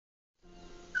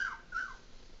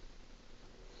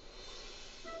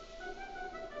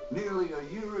Nearly a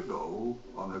year ago,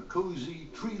 on a cozy,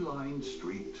 tree-lined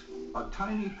street, a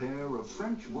tiny pair of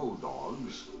French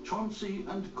bulldogs, Chauncey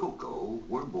and Coco,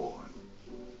 were born.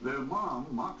 Their mom,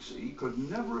 Moxie, could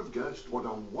never have guessed what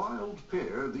a wild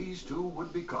pair these two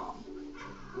would become.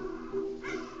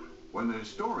 When their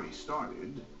story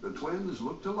started, the twins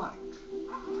looked alike.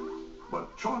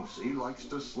 But Chauncey likes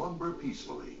to slumber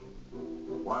peacefully,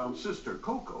 while sister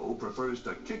Coco prefers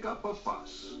to kick up a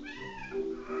fuss.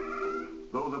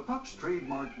 Though the pup's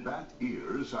trademark bat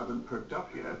ears haven't perked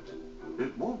up yet,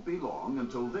 it won't be long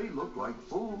until they look like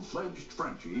full-fledged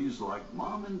Frenchies like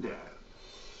Mom and Dad.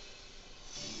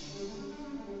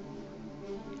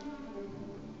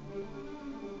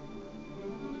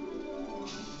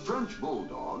 French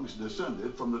bulldogs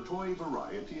descended from the toy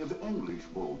variety of English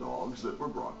bulldogs that were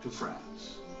brought to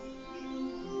France.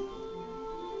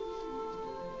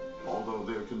 Although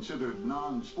they're considered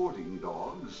non-sporting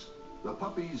dogs, the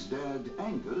puppy's dad,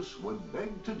 Angus, would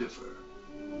beg to differ.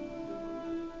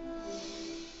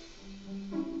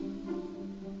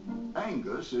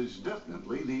 Angus is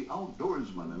definitely the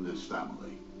outdoorsman in this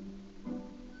family.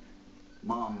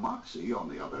 Mom Moxie, on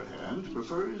the other hand,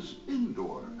 prefers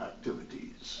indoor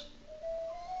activities.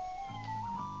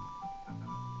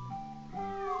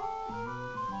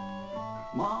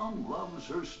 Mom loves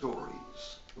her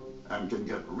stories and can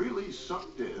get really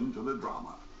sucked into the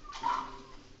drama.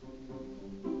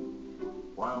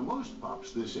 While most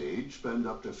pups this age spend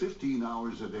up to 15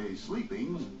 hours a day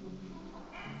sleeping,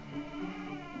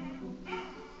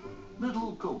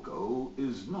 little Coco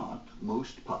is not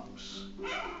most pups.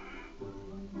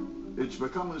 It's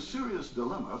become a serious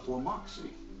dilemma for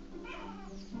Moxie.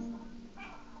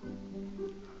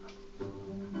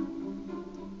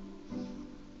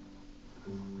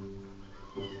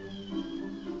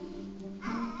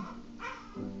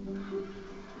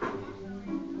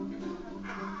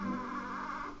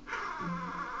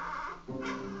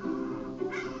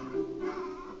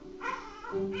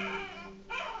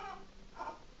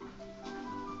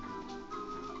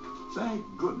 Thank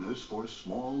goodness for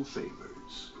small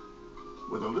favors.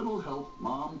 With a little help,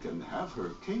 Mom can have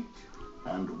her cake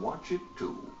and watch it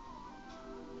too.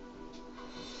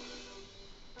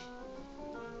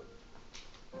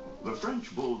 The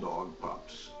French Bulldog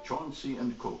pups, Chauncey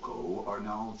and Coco, are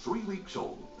now 3 weeks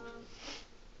old.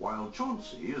 While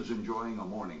Chauncey is enjoying a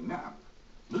morning nap,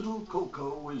 little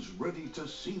Coco is ready to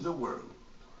see the world.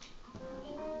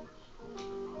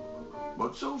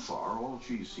 But so far, all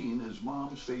she's seen is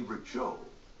Mom's favorite show,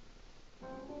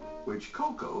 which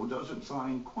Coco doesn't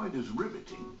find quite as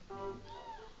riveting.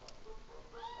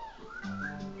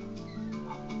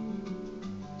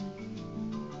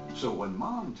 So when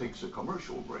Mom takes a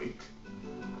commercial break,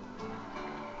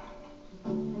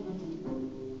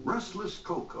 restless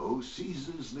Coco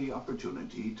seizes the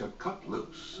opportunity to cut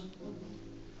loose.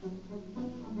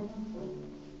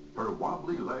 Her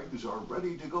wobbly legs are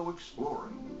ready to go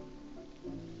exploring.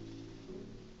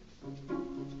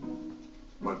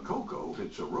 But Coco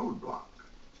hits a roadblock.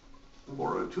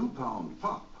 For a 2-pound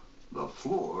pup, the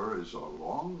floor is a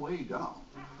long way down.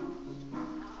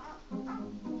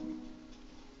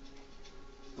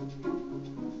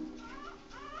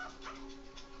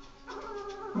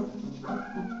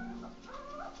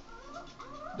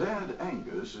 Dad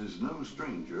Angus is no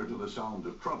stranger to the sound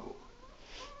of trouble.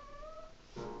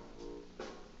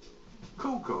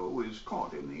 Coco is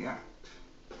caught in the act.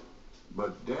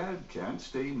 But Dad can't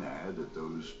stay mad at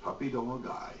those puppy dog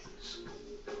eyes.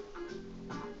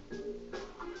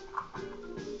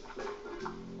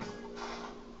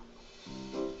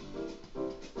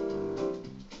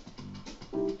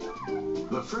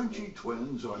 The Frenchie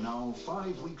twins are now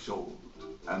 5 weeks old,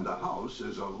 and the house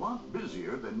is a lot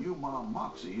busier than new Mom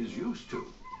Moxie is used to.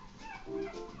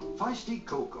 Feisty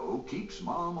Coco keeps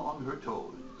Mom on her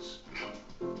toes.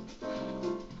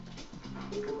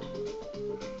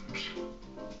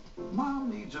 Mom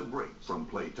needs a break from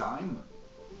playtime,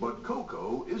 but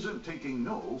Coco isn't taking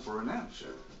no for an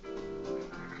answer.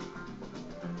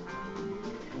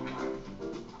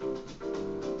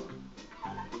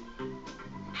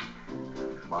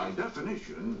 By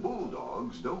definition,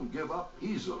 bulldogs don't give up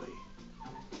easily.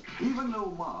 Even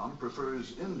though Mom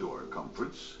prefers indoor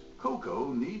comforts,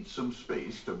 Coco needs some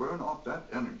space to burn off that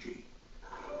energy.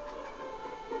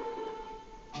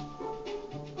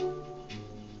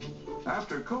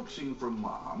 After coaxing from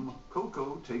Mom,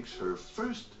 Coco takes her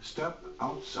first step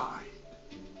outside.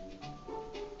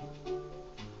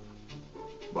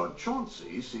 But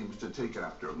Chauncey seems to take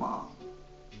after Mom.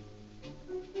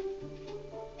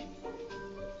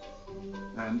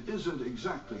 And isn't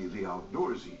exactly the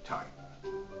outdoorsy type.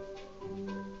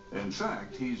 In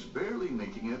fact, he's barely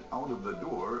making it out of the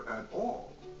door at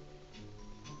all.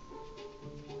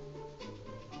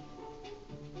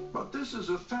 But this is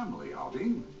a family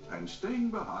outing, and staying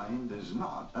behind is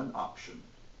not an option.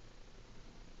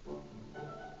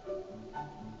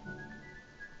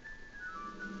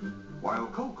 While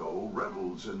Coco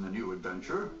revels in the new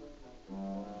adventure,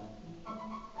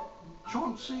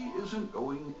 Chauncey isn't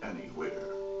going anywhere.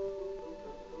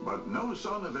 But no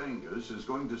son of Angus is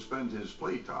going to spend his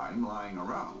playtime lying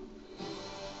around.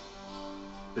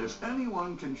 If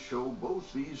anyone can show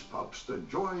both these pups the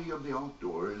joy of the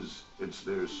outdoors, it's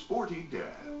their sporty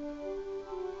dad.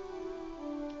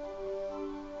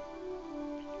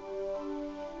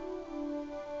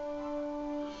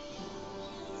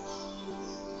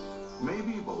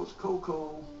 Maybe both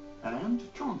Coco and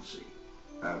Chauncey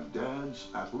have Dad's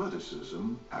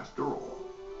athleticism after all.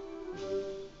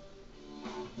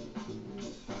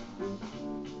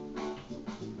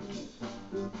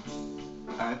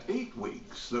 At 8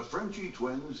 weeks, the Frenchie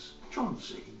twins,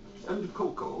 Chauncey and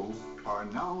Coco, are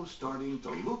now starting to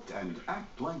look and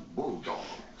act like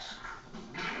bulldogs.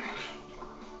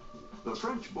 The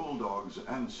French Bulldog's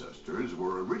ancestors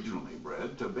were originally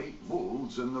bred to bait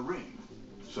bulls in the ring,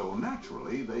 so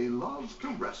naturally they love to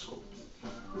wrestle.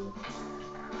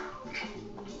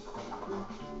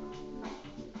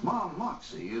 Mom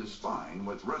Moxie is fine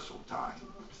with wrestle time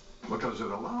because it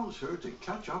allows her to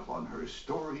catch up on her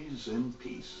stories in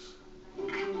peace.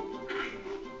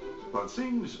 But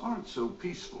things aren't so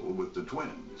peaceful with the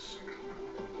twins.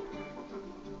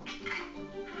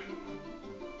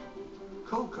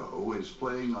 Coco is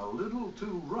playing a little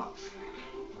too rough.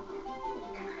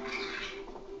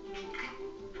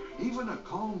 Even a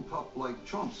calm pup like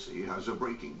Chauncey has a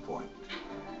breaking point.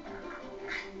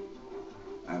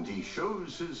 And he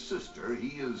shows his sister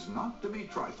he is not to be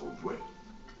trifled with.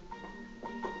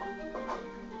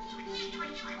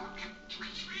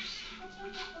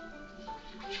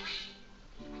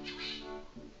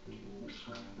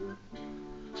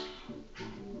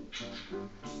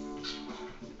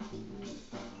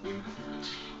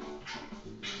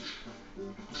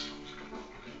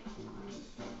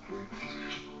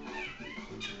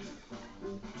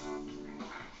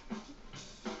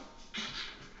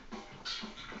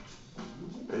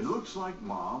 It looks like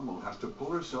Mom will have to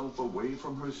pull herself away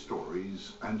from her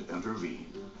stories and intervene.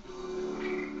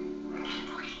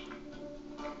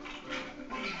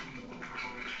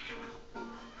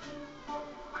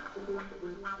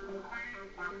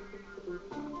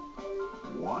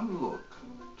 One look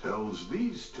tells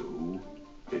these two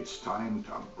it's time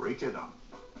to break it up.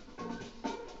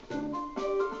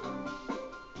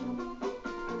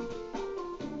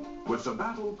 With the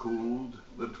battle cooled,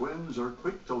 the twins are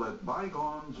quick to let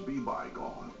bygones be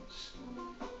bygones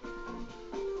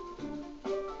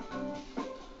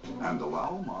and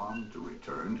allow Mom to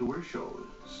return to her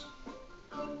shows.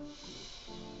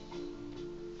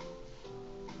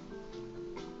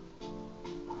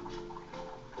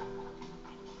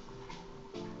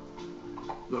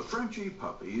 The Frenchie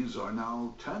puppies are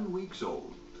now 10 weeks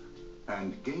old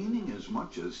and gaining as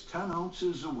much as 10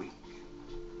 ounces a week.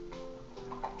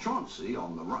 Chauncey,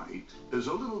 on the right, is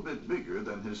a little bit bigger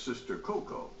than his sister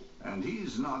Coco, and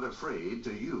he's not afraid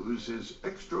to use his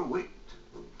extra weight.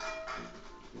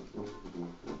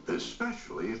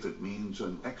 Especially if it means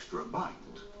an extra bite.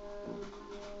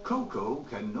 Coco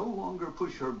can no longer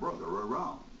push her brother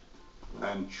around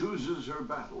and chooses her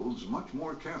battles much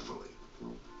more carefully.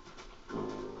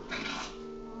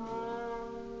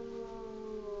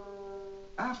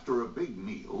 After a big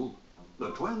meal,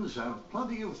 the twins have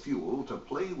plenty of fuel to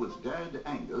play with Dad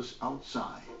Angus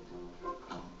outside.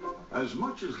 As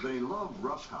much as they love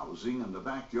roughhousing in the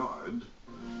backyard,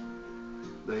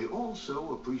 they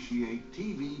also appreciate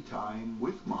TV time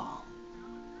with Mom.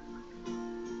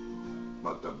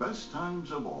 But the best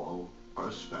times of all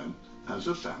are spent as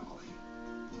a family.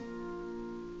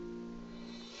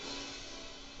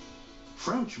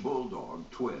 French Bulldog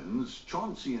twins,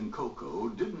 Chauncey and Coco,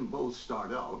 didn't both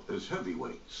start out as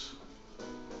heavyweights.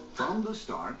 From the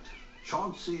start,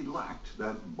 Chauncey lacked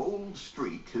that bold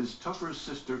streak his tougher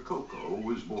sister Coco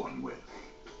was born with.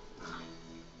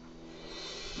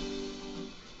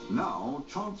 Now,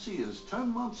 Chauncey is 10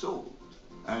 months old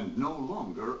and no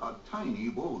longer a tiny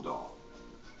bulldog.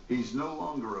 He's no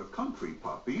longer a country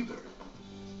pup either.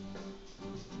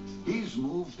 He's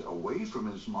moved away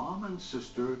from his mom and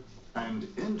sister and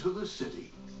into the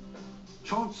city.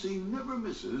 Chauncey never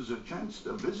misses a chance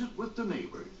to visit with the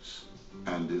neighbors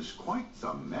and is quite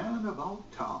the man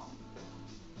about town.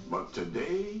 But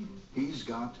today, he's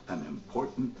got an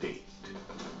important date.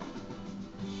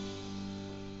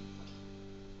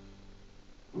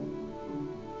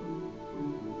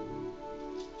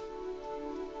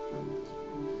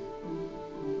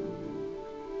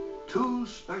 Two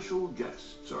special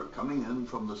guests are coming in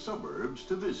from the suburbs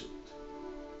to visit.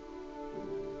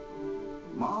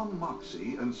 Mom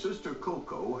Moxie and Sister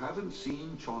Coco haven't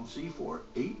seen Chauncey for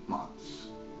 8 months,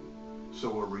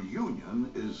 so a reunion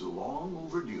is long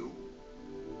overdue.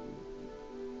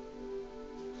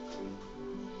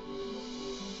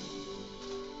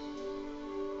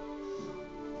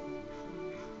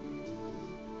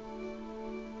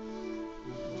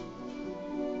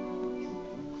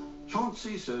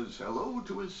 Chauncey says hello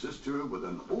to his sister with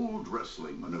an old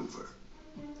wrestling maneuver.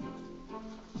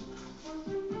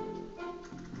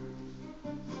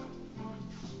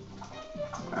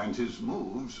 And his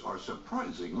moves are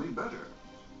surprisingly better.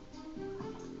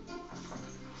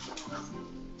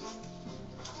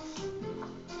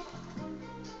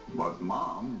 But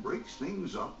Mom breaks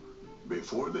things up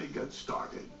before they get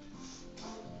started.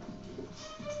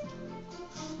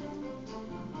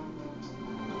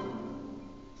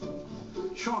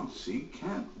 Chauncey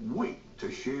can't wait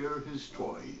to share his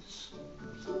toys.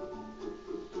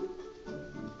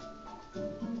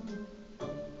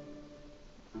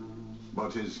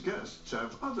 But his guests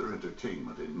have other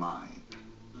entertainment in mind.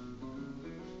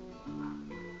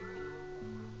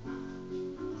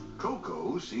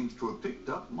 Coco seems to have picked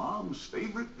up Mom's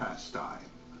favorite pastime.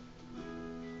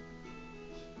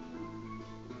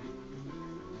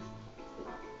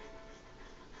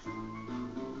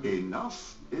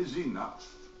 Enough is enough.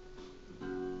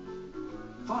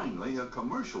 Finally, a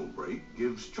commercial break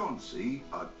gives Chauncey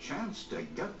a chance to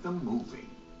get them moving.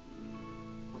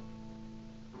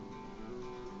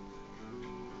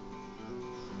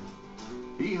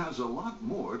 He has a lot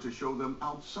more to show them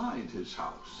outside his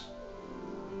house.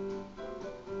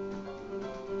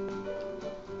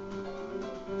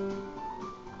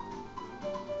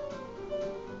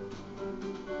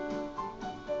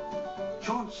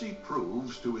 Chauncey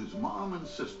proves to his mom and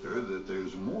sister that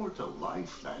there's more to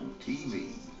life than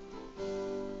TV.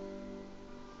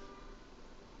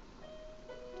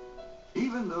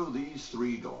 Even though these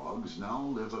 3 dogs now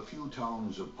live a few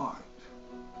towns apart,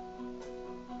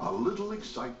 a little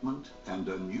excitement and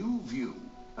a new view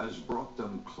has brought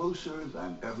them closer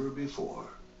than ever before.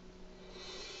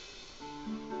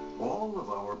 All of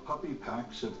our puppy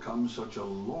packs have come such a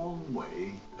long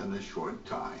way in a short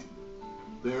time.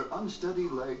 Their unsteady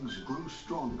legs grew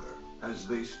stronger as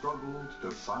they struggled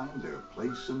to find their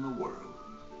place in the world.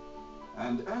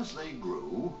 And as they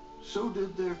grew, so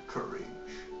did their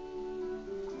courage.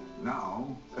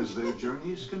 Now, as their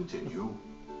journeys continue,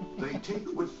 they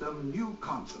take with them new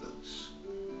confidence,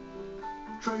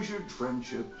 treasured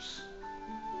friendships,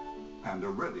 and a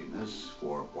readiness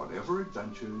for whatever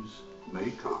adventures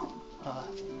may come.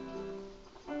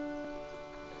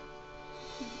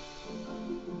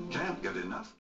 Can't get enough.